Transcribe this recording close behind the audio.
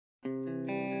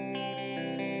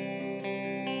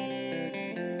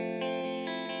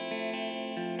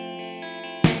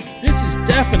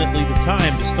definitely the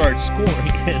time to start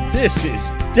scoring, and this is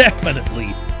definitely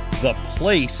the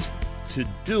place to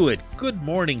do it. Good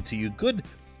morning to you. Good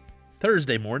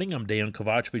Thursday morning. I'm Dejan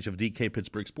Kovacevic of DK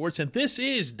Pittsburgh Sports, and this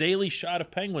is Daily Shot of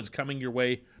Penguins coming your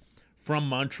way from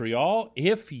Montreal.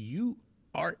 If you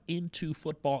are into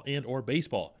football and or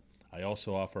baseball, I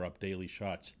also offer up daily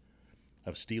shots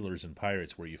of Steelers and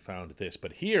Pirates where you found this.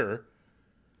 But here,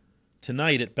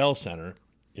 tonight at Bell Center,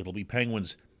 it'll be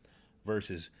Penguins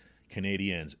versus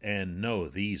Canadiens. And no,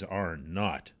 these are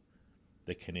not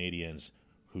the Canadiens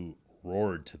who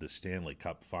roared to the Stanley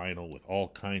Cup final with all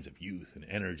kinds of youth and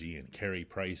energy and Carey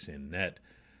Price in net.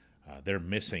 They're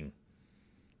missing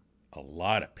a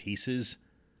lot of pieces.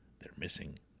 They're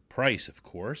missing Price, of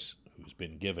course, who's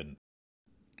been given,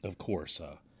 of course,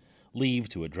 leave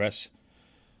to address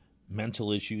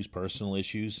mental issues, personal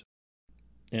issues.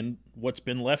 And what's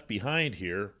been left behind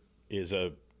here is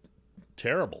a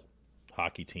terrible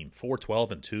hockey team.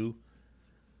 4-12-2.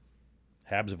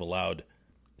 Habs have allowed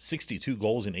 62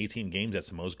 goals in 18 games. That's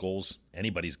the most goals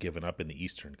anybody's given up in the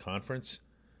Eastern Conference.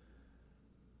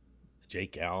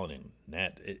 Jake Allen and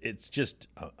net. It's just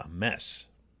a mess.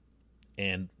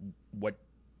 And what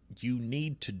you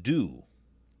need to do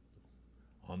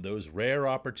on those rare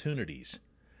opportunities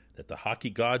that the hockey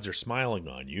gods are smiling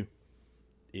on you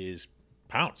is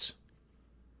pounce.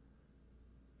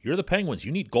 You're the Penguins.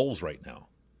 You need goals right now.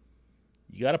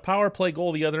 You got a power play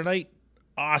goal the other night.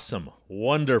 Awesome.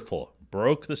 Wonderful.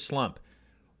 Broke the slump.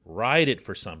 Ride it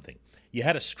for something. You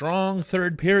had a strong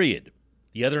third period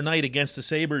the other night against the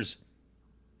Sabres.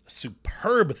 A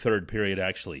superb third period,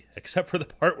 actually, except for the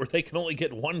part where they can only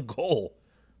get one goal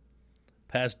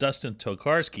past Dustin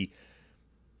Tokarski.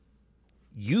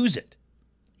 Use it.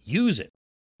 Use it.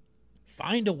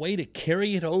 Find a way to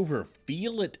carry it over.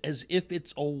 Feel it as if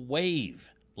it's a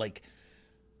wave. Like,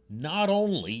 not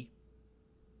only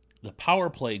the power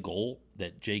play goal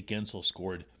that Jake Guentzel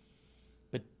scored,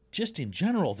 but just in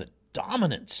general, the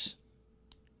dominance.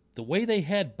 The way they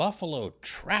had Buffalo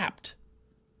trapped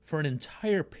for an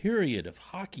entire period of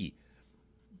hockey.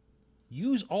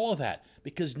 Use all of that,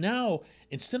 because now,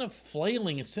 instead of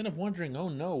flailing, instead of wondering, oh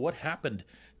no, what happened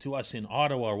to us in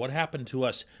Ottawa or what happened to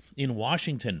us in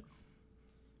Washington,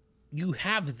 you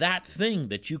have that thing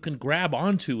that you can grab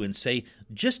onto and say,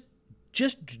 just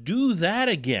do that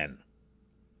again.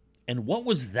 And what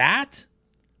was that?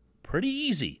 Pretty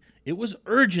easy. It was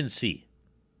urgency.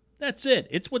 That's it.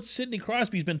 It's what Sidney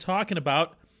Crosby's been talking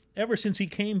about ever since he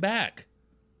came back,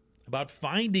 about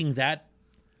finding that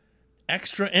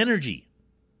extra energy.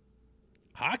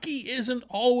 Hockey isn't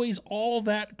always all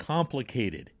that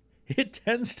complicated. It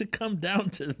tends to come down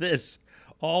to this,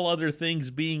 all other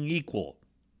things being equal.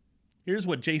 Here's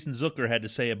what Jason Zucker had to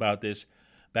say about this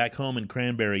back home in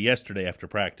Cranberry yesterday after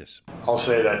practice. I'll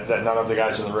say that none of the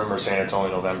guys in the room are saying it's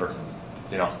only November.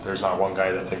 You know, there's not one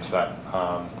guy that thinks that.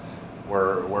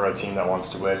 We're a team that wants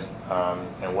to win,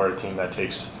 and we're a team that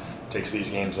takes these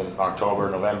games in October,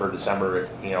 November, December,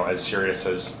 you know, as serious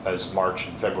as March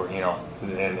and February, you know,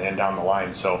 and down the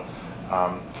line. So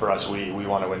for us, we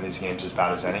want to win these games as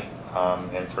bad as any.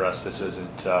 And for us, this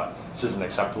isn't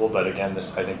acceptable. But again,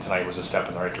 I think tonight was a step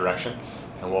in the right direction,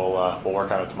 and we'll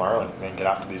work on it tomorrow and get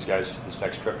after these guys this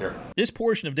next trip here. This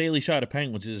portion of Daily Shot of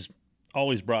Penguins is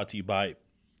always brought to you by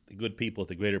the good people at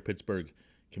the Greater Pittsburgh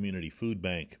Community Food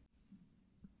Bank,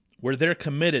 where they're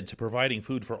committed to providing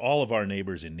food for all of our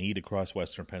neighbors in need across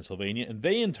Western Pennsylvania, and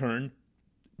they in turn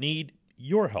need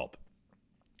your help.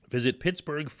 Visit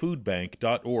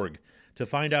pittsburghfoodbank.org to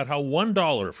find out how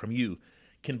 $1 from you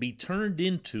can be turned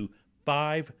into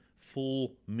 5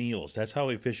 full meals. That's how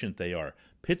efficient they are.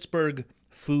 Pittsburgh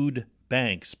Food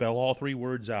Bank, spell all 3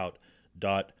 words out,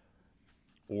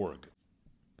 .org.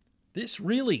 This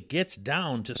really gets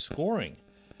down to scoring.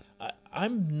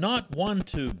 I'm not one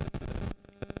to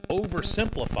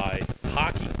oversimplify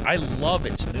hockey. I love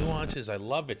its nuances. I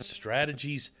love its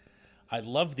strategies. I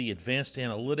love the advanced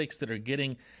analytics that are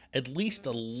getting at least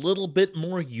a little bit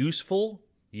more useful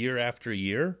year after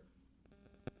year.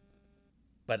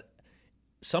 But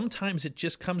sometimes it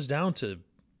just comes down to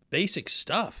basic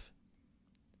stuff.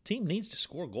 The team needs to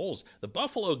score goals. The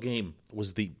Buffalo game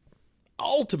was the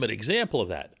ultimate example of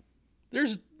that.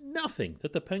 There's nothing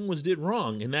that the Penguins did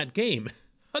wrong in that game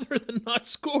other than not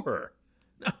score.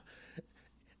 Now,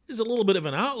 it's a little bit of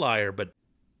an outlier, but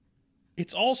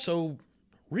it's also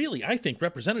really, I think,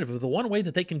 representative of the one way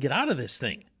that they can get out of this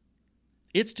thing.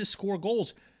 It's to score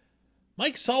goals.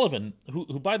 Mike Sullivan,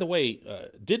 who by the way,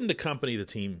 didn't accompany the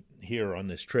team here on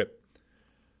this trip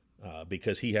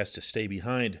because he has to stay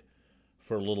behind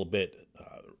for a little bit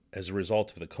as a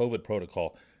result of the COVID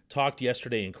protocol, talked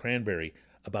yesterday in Cranberry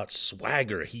about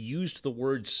swagger. He used the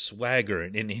word swagger,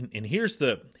 and here's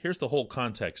the whole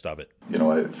context of it.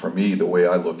 For me, the way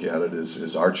I look at it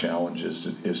is our challenge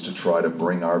is to try to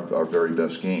bring our very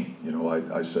best game.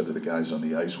 I said to the guys on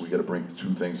the ice, we got to bring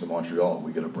two things to Montreal.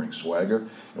 We got to bring swagger,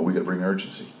 and we got to bring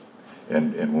urgency.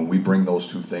 And when we bring those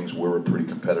two things, we're a pretty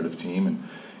competitive team,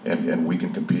 and we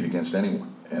can compete against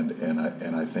anyone.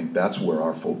 And I think that's where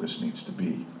our focus needs to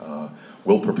be.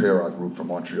 We'll prepare our group for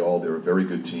Montreal. They're a very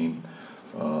good team.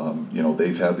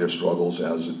 They've had their struggles,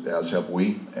 as have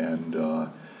we, and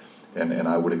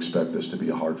I would expect this to be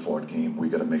a hard-fought game. We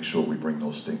got to make sure we bring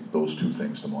those two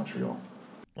things to Montreal.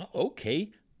 Well,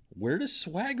 okay, where does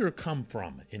swagger come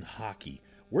from in hockey?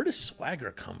 Where does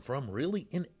swagger come from, really,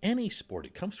 in any sport?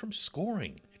 It comes from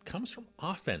scoring. It comes from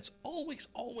offense. Always,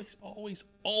 always, always,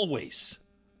 always.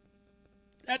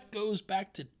 That goes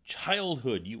back to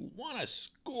childhood. You want to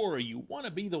score. You want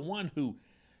to be the one who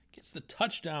gets the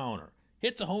touchdown or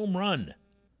hits a home run.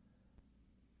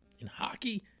 In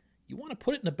hockey, you want to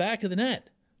put it in the back of the net.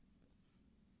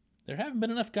 There haven't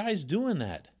been enough guys doing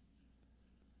that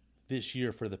this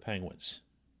year for the Penguins.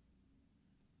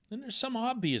 And there's some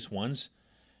obvious ones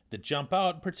that jump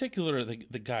out, in particular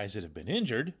the guys that have been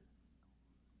injured.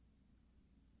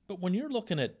 But when you're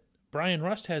looking at Brian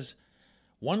Rust has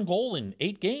 1 goal in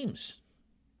 8 games,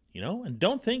 and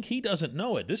don't think he doesn't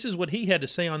know it. This is what he had to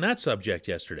say on that subject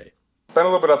yesterday. Been a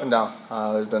little bit up and down.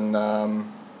 There's been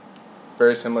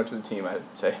very similar to the team, I'd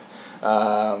say.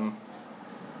 At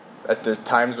the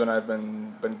times when I've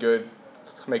been good,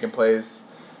 making plays,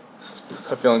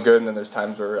 feeling good, and then there's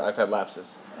times where I've had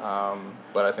lapses.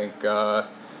 But I think the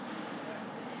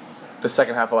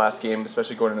second half of last game,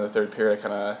 especially going into the third period, I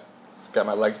kind of got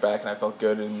my legs back and I felt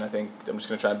good, and I think I'm just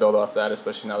going to try and build off that,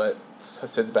 especially now that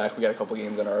Sid's back. We got a couple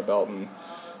games under our belt, and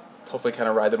hopefully kind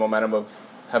of ride the momentum of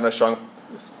having a strong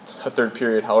third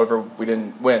period. However, we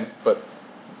didn't win, but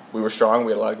we were strong.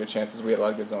 We had a lot of good chances. We had a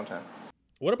lot of good zone time.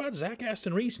 What about Zach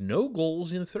Aston Reese? No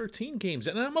goals in 13 games.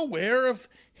 And I'm aware of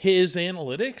his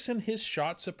analytics and his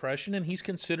shot suppression, and he's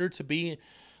considered to be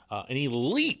an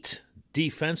elite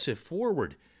defensive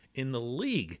forward in the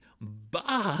league.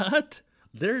 But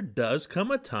there does come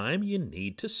a time you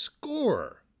need to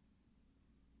score.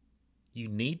 You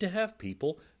need to have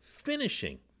people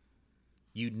finishing.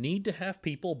 You need to have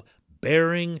people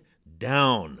bearing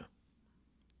down.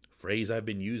 Phrase I've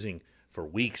been using for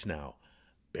weeks now.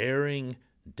 Bearing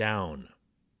down.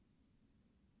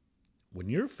 When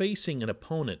you're facing an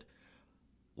opponent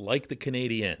like the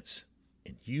Canadiens,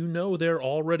 and you know they're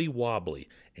already wobbly,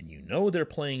 and you know they're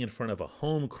playing in front of a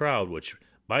home crowd, which,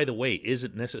 by the way,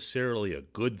 isn't necessarily a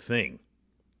good thing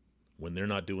when they're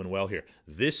not doing well here.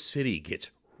 This city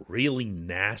gets really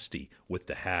nasty with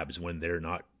the Habs when they're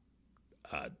not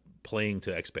playing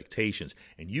to expectations.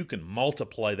 And you can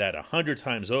multiply that 100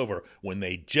 times over when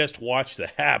they just watch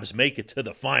the Habs make it to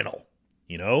the final.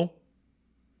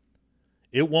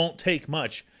 It won't take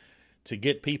much to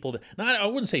get people to, I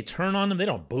wouldn't say turn on them. They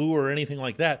don't boo or anything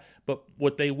like that. But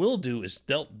what they will do is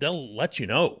they'll let you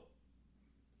know.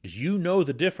 Because you know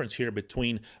the difference here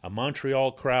between a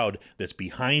Montreal crowd that's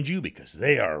behind you, because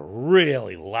they are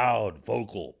really loud,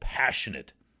 vocal,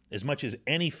 passionate, as much as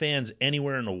any fans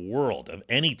anywhere in the world of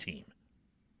any team.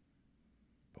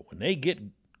 But when they get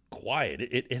quiet,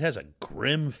 it has a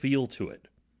grim feel to it.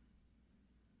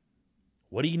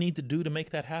 What do you need to do to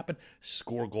make that happen?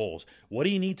 Score goals. What do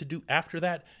you need to do after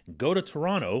that? Go to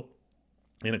Toronto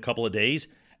in a couple of days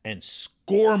and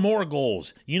score more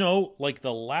goals. Like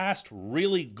the last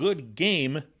really good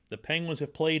game the Penguins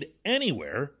have played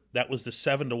anywhere, that was the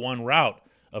 7-1 rout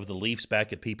of the Leafs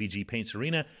back at PPG Paints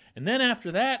Arena. And then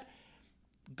after that,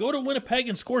 go to Winnipeg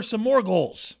and score some more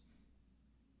goals.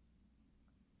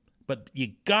 But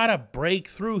you gotta break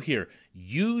through here.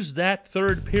 Use that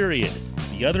third period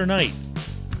the other night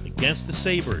against the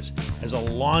Sabres as a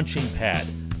launching pad.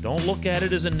 Don't look at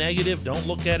it as a negative. Don't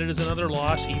look at it as another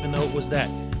loss, even though it was that.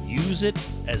 Use it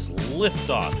as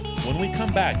liftoff. When we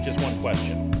come back, just one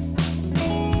question.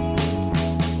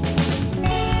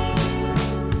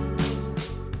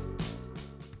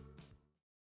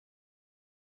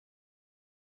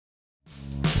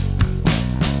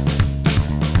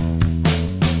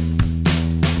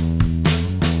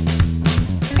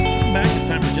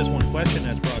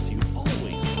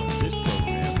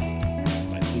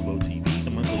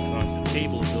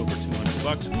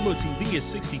 Fubo TV is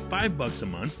 $65 a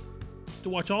month to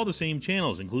watch all the same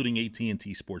channels, including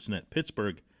AT&T Sportsnet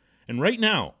Pittsburgh. And right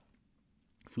now,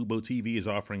 Fubo TV is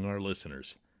offering our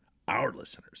listeners, a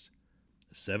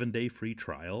 7-day free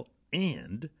trial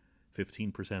and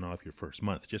 15% off your first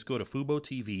month. Just go to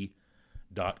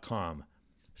FuboTV.com/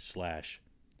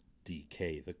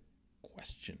 DK. The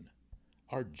question,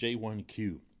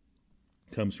 RJ1Q,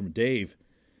 comes from Dave,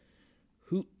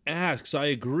 who asks, I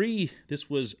agree this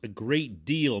was a great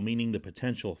deal, meaning the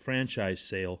potential franchise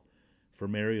sale for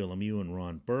Mario Lemieux and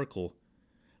Ron Burkle,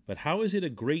 but how is it a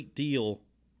great deal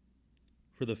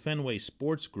for the Fenway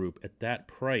Sports Group at that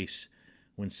price?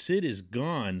 When Sid is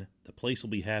gone, the place will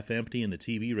be half empty and the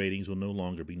TV ratings will no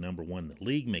longer be number one in the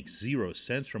league. Makes zero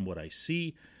sense from what I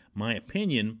see. My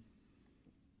opinion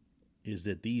is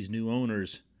that these new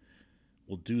owners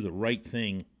will do the right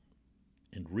thing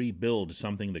and rebuild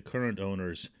something the current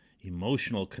owners'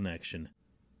 emotional connection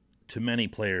to many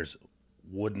players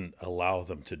wouldn't allow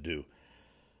them to do.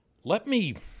 Let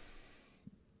me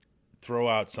throw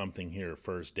out something here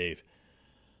first, Dave.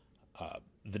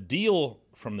 The deal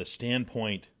from the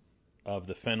standpoint of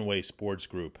the Fenway Sports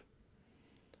Group,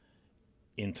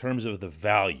 in terms of the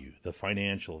value, the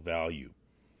financial value,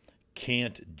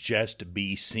 can't just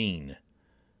be seen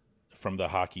from the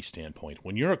hockey standpoint.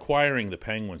 When you're acquiring the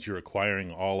Penguins, you're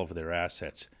acquiring all of their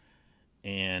assets.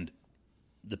 And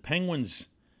the Penguins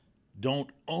don't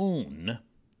own,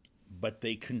 but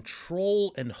they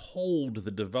control and hold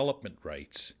the development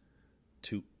rights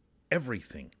to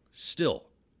everything still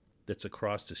that's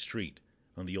across the street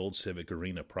on the old Civic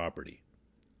Arena property.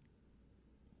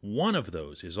 One of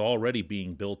those is already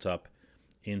being built up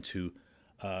into,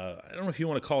 I don't know if you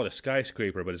want to call it a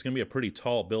skyscraper, but it's going to be a pretty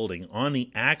tall building on the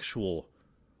actual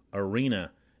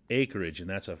arena acreage, and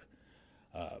that's a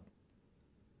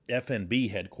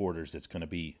FNB headquarters that's going to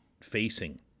be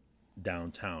facing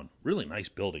downtown. Really nice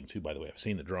building, too, by the way. I've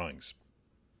seen the drawings.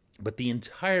 But the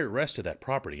entire rest of that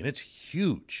property, and it's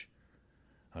huge,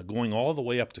 going all the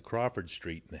way up to Crawford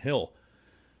Street and the hill,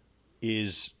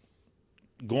 is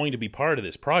going to be part of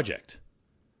this project.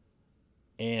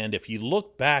 And if you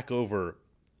look back over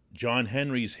John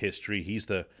Henry's history, he's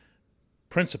the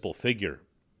principal figure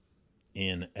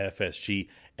in FSG,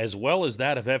 as well as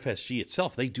that of FSG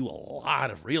itself. They do a lot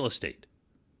of real estate.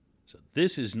 So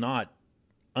this is not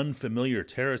unfamiliar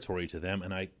territory to them,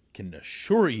 and I can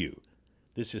assure you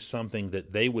this is something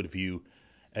that they would view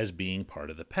as being part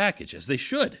of the package, as they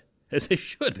should,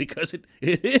 because it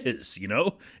is, you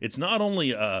know. It's not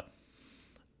only an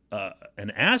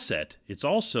asset, it's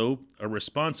also a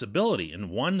responsibility, and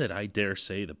one that I dare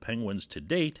say the Penguins to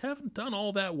date haven't done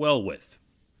all that well with.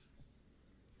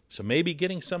 So maybe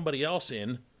getting somebody else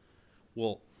in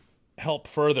will help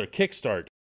further kickstart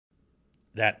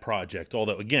that project,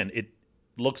 although, again, it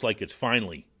looks like it's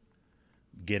finally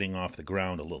getting off the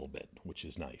ground a little bit, which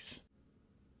is nice.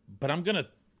 But I'm going to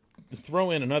throw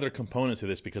in another component to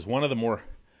this, because one of the more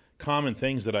common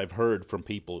things that I've heard from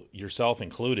people, yourself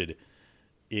included,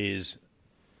 is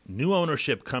new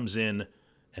ownership comes in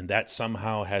and that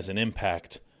somehow has an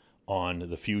impact on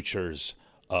the futures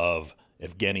of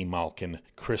Evgeny Malkin,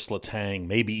 Chris Letang,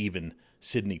 maybe even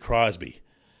Sidney Crosby.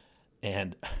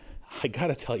 And I got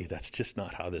to tell you, that's just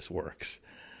not how this works.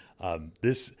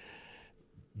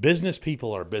 Business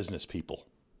people are business people.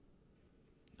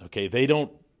 Okay, they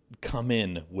don't come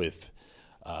in with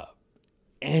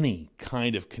any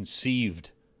kind of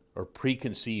conceived or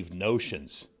preconceived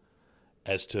notions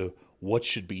as to what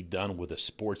should be done with a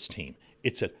sports team.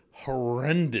 It's a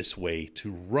horrendous way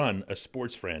to run a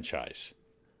sports franchise.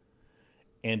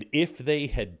 And if they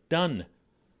had done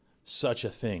such a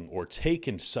thing or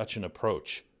taken such an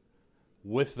approach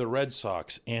with the Red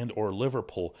Sox and or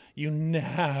Liverpool, you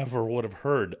never would have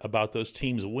heard about those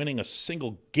teams winning a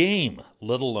single game,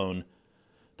 let alone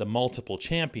the multiple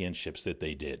championships that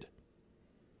they did.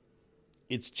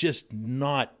 It's just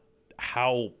not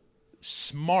how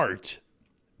smart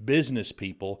business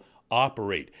people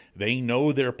operate. They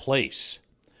know their place.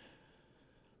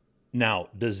 Now,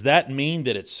 does that mean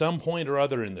that at some point or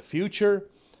other in the future,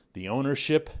 the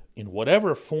ownership, in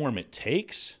whatever form it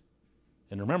takes,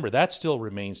 and remember, that still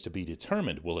remains to be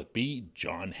determined. Will it be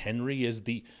John Henry as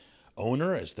the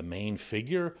owner, as the main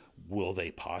figure? Will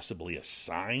they possibly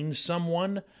assign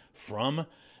someone from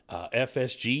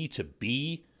FSG to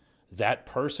be that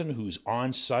person who's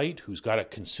on site, who's got a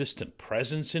consistent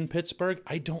presence in Pittsburgh?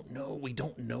 I don't know. We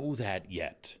don't know that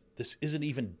yet. This isn't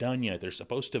even done yet. They're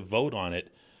supposed to vote on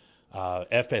it.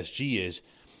 FSG is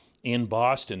in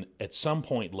Boston at some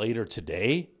point later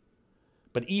today.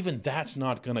 But even that's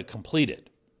not going to complete it.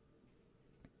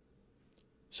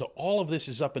 So all of this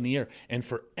is up in the air. And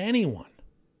for anyone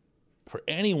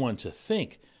to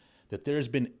think that there's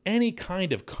been any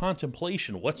kind of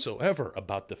contemplation whatsoever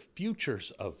about the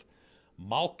futures of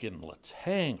Malkin,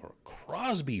 Letang, or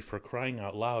Crosby, for crying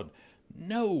out loud,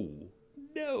 no.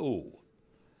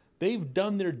 They've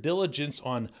done their diligence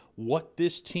on what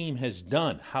this team has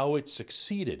done, how it's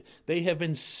succeeded. They have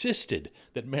insisted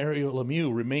that Mario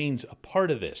Lemieux remains a part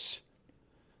of this.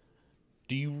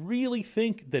 Do you really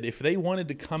think that if they wanted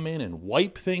to come in and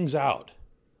wipe things out,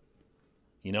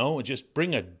 and just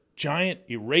bring a giant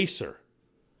eraser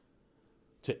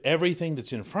to everything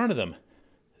that's in front of them,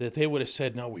 that they would have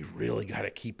said, no, we really got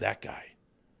to keep that guy.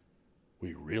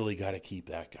 We really got to keep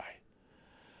that guy.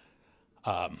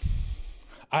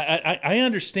 I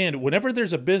understand whenever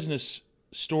there's a business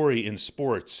story in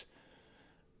sports,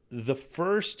 the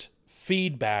first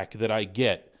feedback that I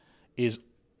get is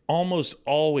almost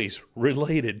always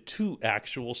related to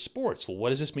actual sports. Well, what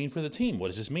does this mean for the team? What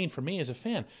does this mean for me as a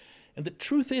fan? And the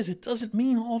truth is, it doesn't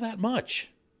mean all that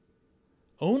much.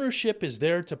 Ownership is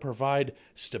there to provide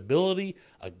stability,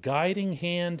 a guiding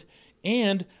hand,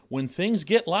 and when things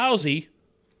get lousy,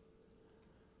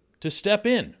 to step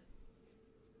in.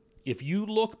 If you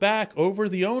look back over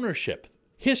the ownership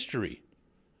history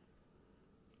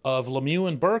of Lemieux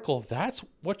and Burkle, that's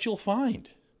what you'll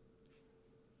find.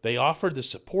 They offered the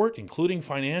support, including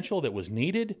financial, that was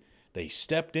needed. They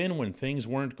stepped in when things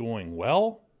weren't going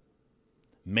well,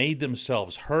 made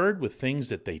themselves heard with things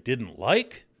that they didn't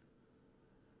like.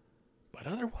 But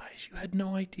otherwise, you had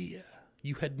no idea.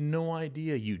 You had no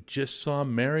idea. You just saw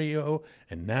Mario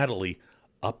and Natalie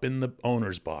up in the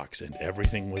owner's box and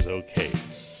everything was okay.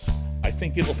 I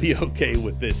think it'll be okay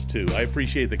with this too. I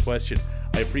appreciate the question.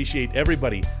 I appreciate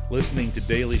everybody listening to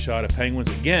Daily Shot of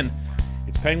Penguins. Again,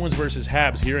 it's Penguins versus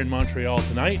Habs here in Montreal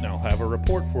tonight, and I'll have a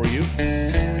report for you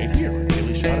right here on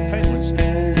Daily Shot of Penguins.